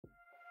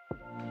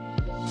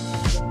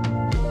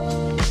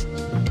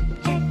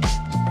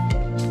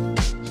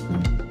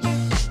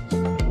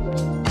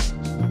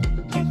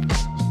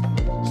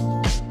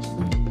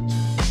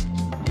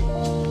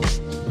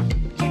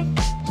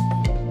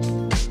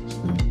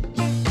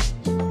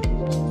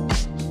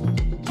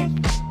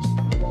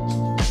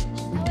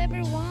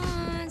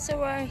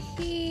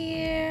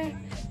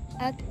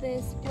at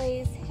this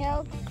place,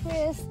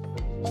 Crest.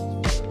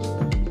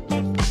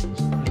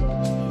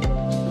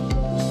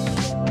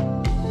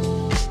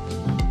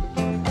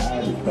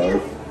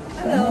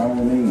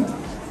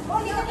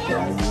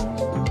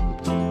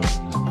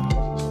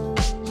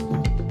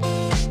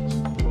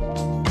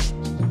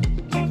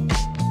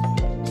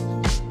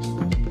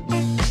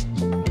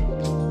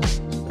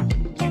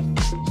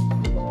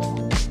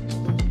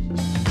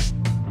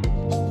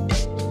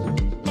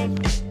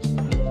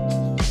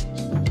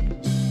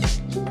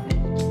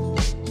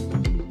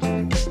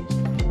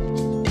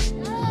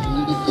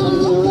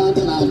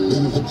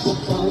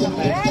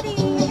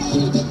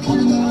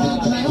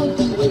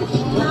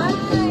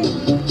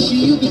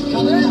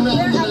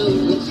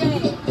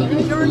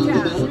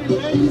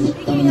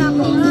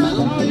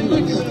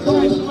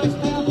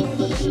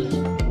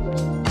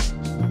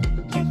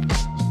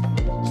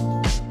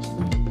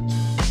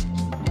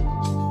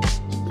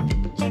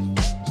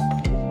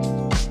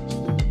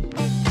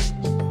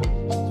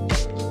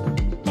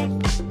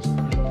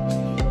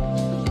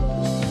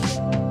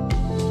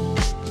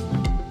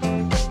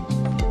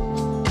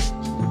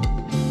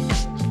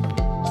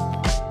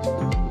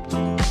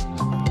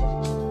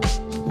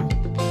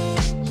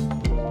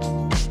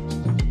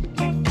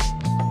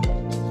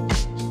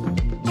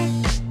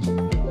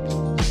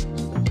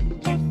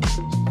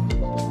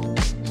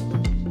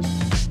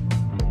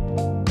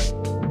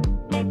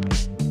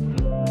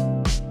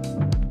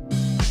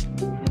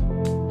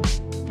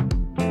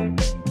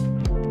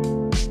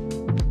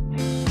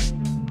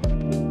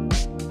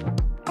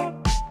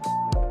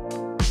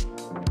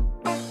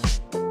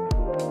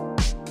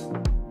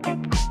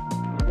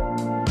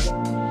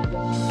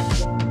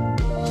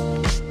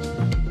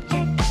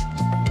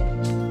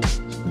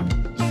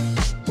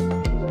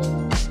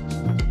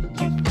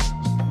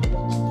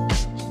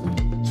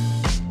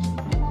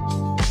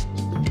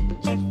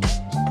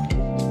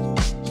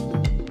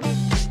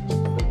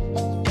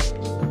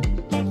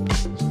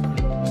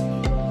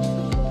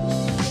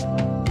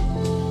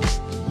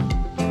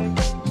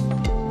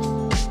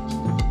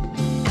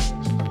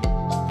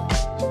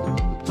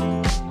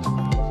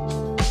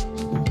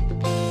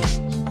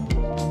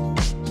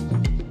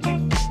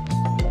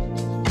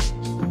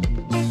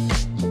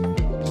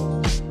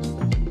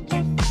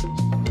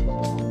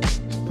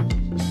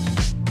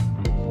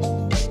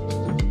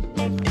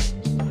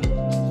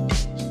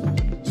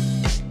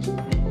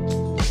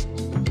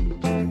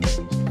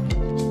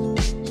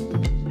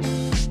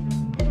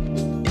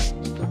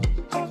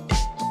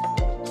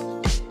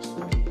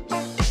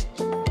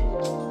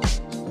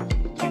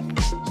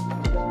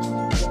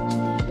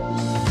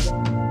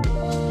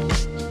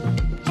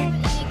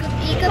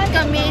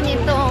 Kami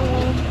nitong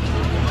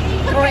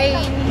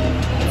train.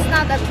 It's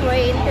not a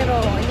train, pero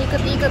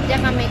ikot-ikot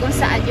niya kami kung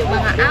saan yung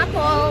mga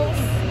apples.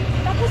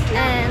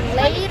 And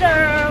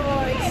later,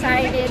 we're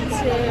excited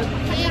to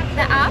pick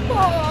the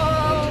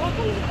apple.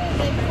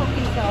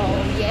 So,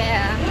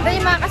 yeah. Ito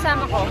yung mga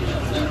kasama ko.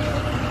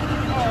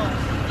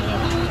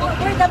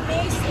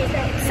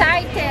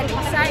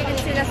 Excited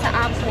sila sa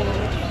apple.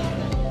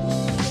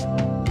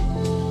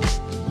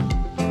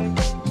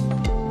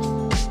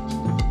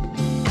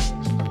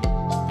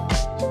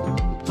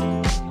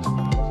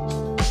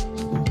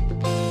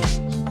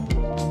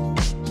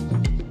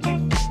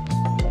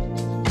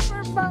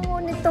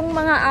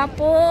 Mga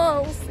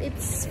apples,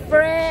 it's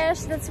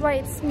fresh, that's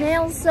why it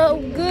smells so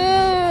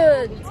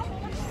good.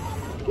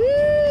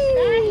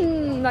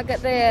 Look at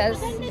this.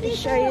 Let me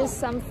show you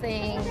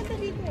something.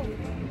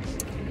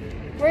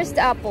 Where's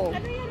the apple?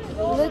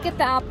 Look at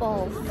the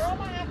apples.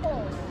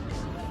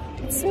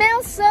 It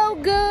smells so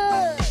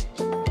good.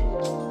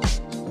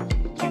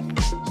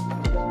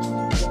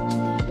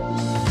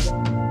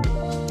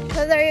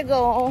 So there you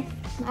go.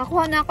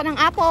 Nakakuha na ako ng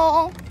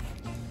apple.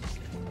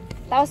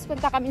 Tapos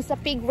punta kami sa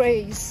pig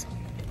race.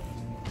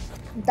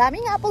 Ang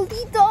daming apple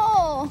dito.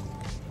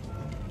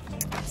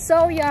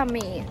 So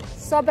yummy.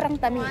 Sobrang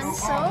tamis.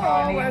 So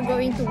we're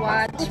going to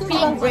watch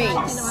pig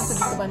race.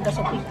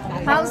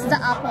 How's the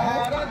apple?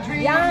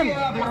 Yum.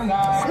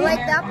 You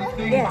like the apple?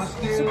 Yes,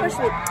 super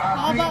sweet.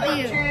 How about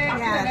you?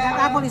 Yeah,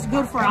 that apple is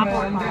good for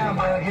apple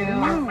pie.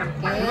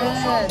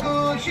 Good.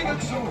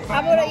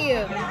 How about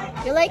you?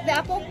 You like the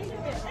apple?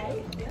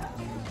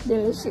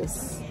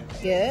 Delicious.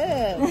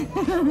 Good.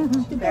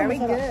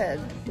 Very good.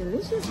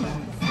 Delicious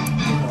man.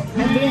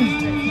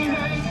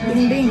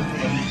 Ding-ding.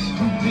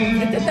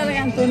 Ito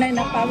talaga ang tunay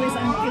na pawis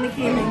ang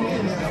kilikili.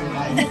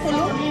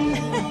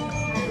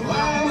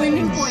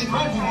 Winning point.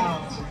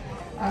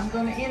 I'm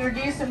going to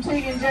introduce them to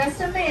you in just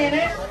a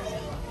minute.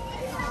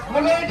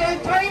 We're going to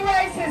do 3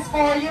 races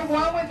for you.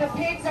 One with the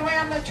pigs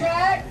around the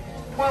track,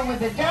 one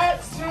with the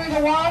ducks through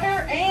the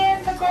water,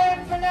 and the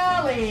grand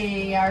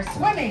finale, our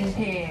swimming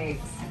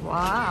pigs.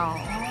 Wow.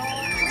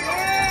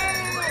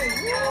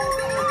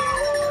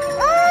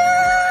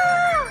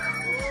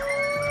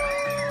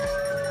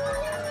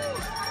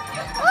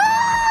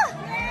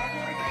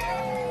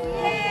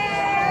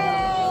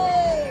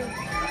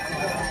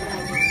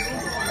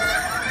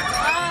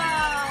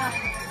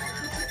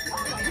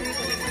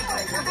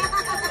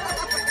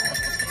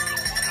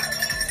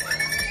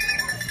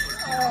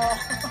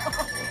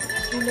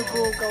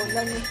 Binubugaw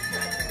lang eh.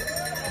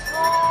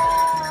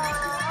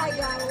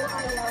 Ayaw.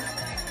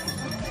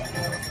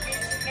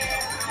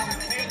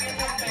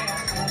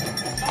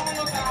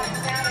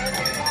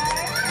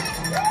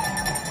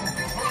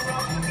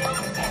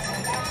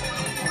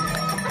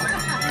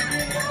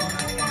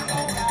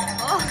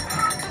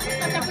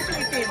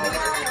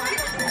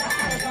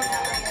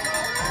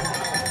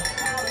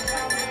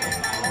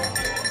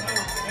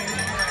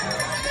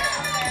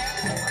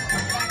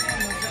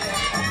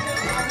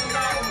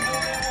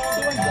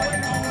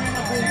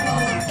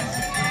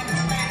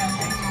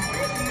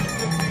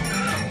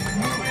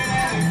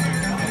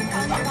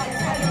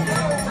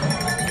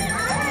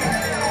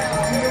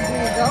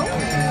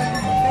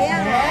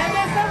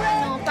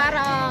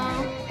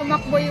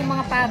 Tumakbo yung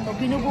mga pato,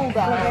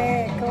 binubugaw.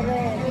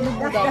 Correct.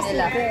 Binubugaw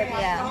nila.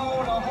 Yeah.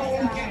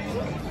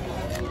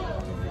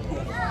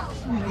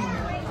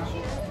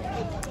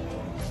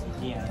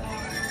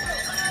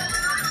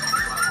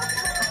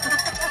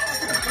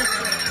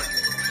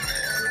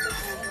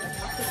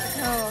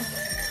 Oh.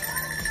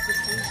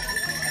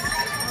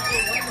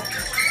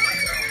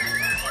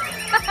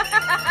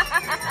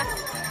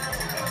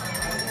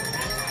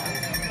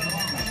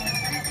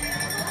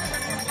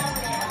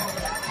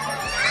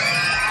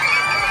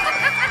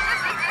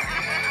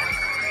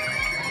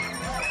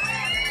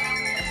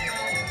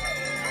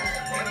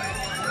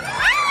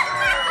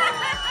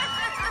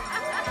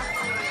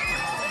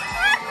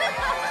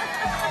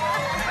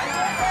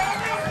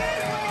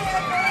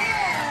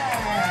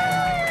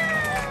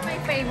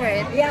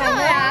 Favorite.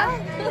 Yeah.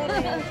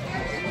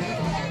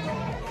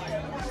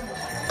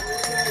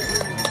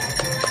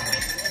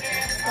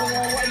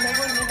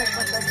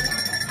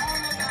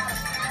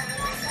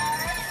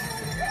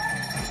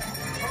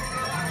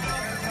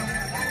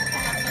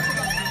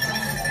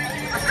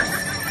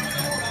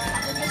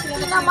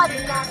 Pinamad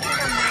na.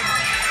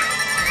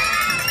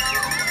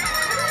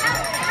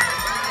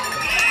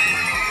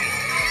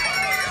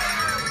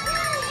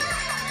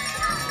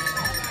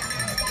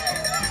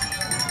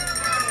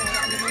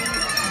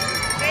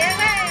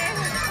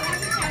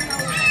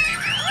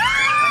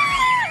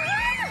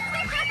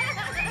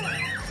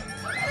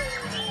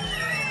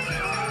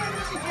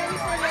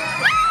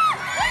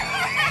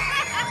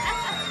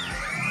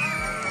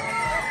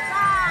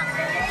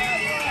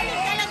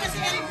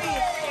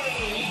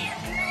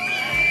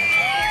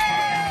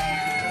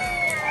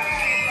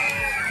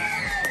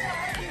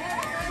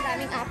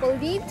 Apple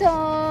dito.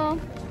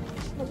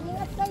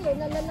 Mag-ingat kayo,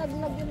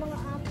 nalalaglag yung mga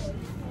apple.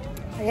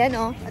 Ayan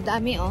oh,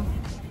 adami oh.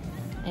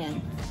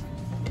 Ayan.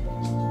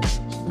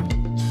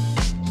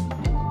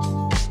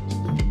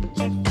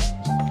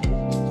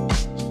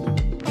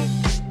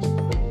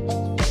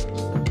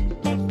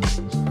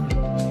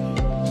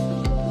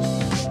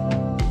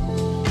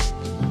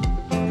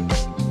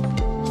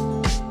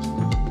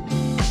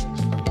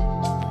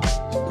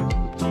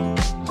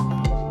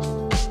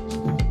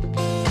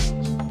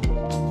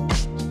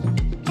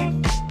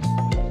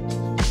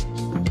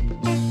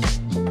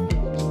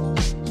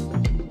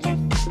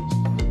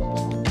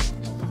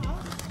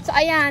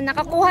 Ayan,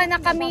 nakakuha na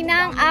kami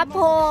ng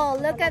apple.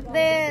 Look at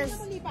this.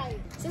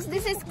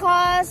 This is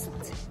cost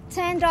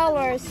 $10.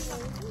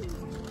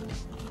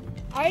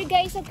 Are you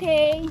guys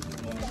okay?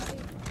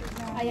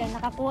 Ayan,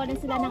 nakakuha na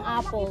sila ng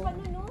apple.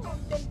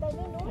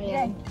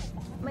 Ayan.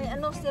 May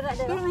ano sira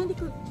dito. Pero hindi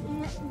ko...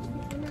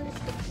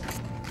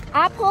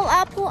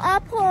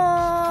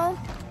 Apple.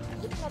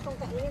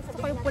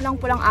 Ito yung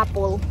pulang-pulang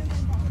apple.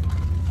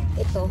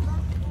 Ito.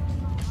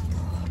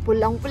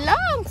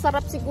 Pulang-pulang.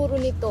 Sarap siguro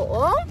nito,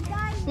 oh.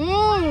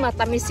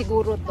 Matamis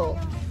siguro to.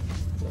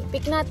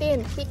 Pick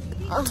natin. Pick.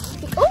 Oh!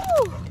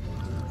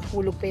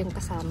 Hulog pa yung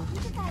kasama.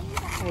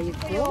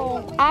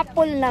 Ayun.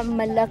 Apple na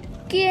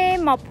malaki,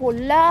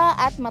 mapula,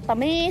 at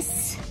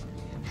matamis.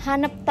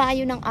 Hanap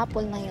tayo ng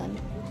apple na yon.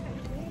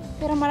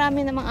 Pero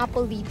marami namang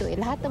apple dito.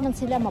 Lahat naman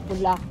sila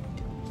mapula.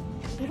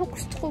 Pero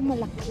gusto ko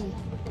malaki.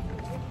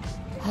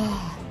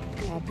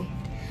 Grabe.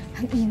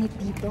 Ang init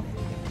dito.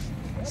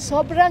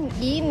 Sobrang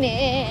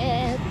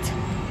init.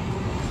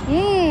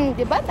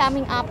 Diba?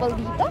 Daming apple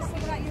dito.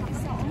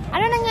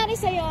 Ano nangyari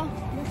sa'yo?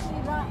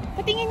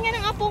 Patingin nga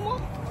ng apple mo.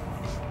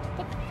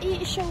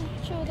 Show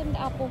them the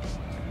apple.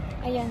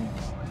 Ayan.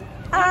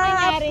 Ano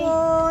nangyari?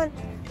 Apple.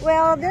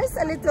 Well, there's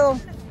a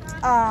little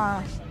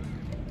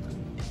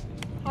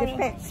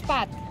defect.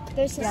 Spot.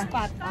 There's a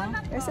spot.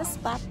 There's a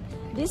spot.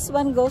 This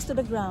one goes to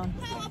the ground.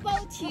 How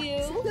about you?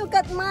 Look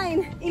at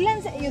mine.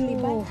 Ilan sa iyo, di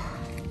ba?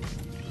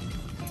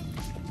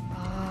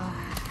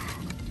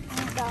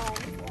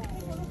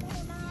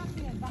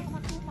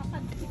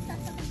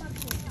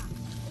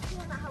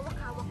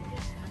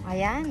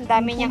 Ayan,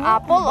 dami niyang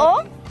apple,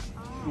 oh.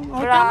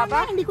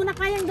 Grabe. Hindi ko na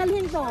kayang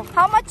dalhin to.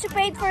 How much you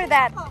paid for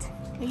that?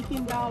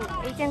 $18.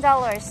 $18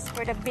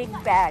 for the big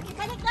bag.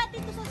 There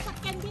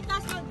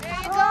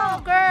you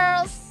go,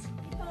 girls.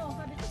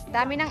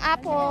 Dami ng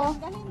apple.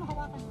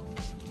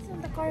 It's on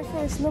the car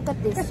first. Look at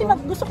this. Kasi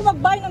gusto ko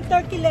mag-buy ng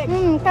turkey leg.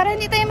 Para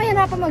hindi tayo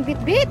mahirapan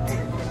magbitbit.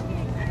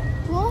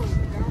 Oh,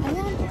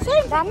 ayan.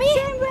 Dami.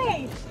 Same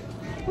way.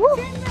 Woo.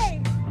 Same way.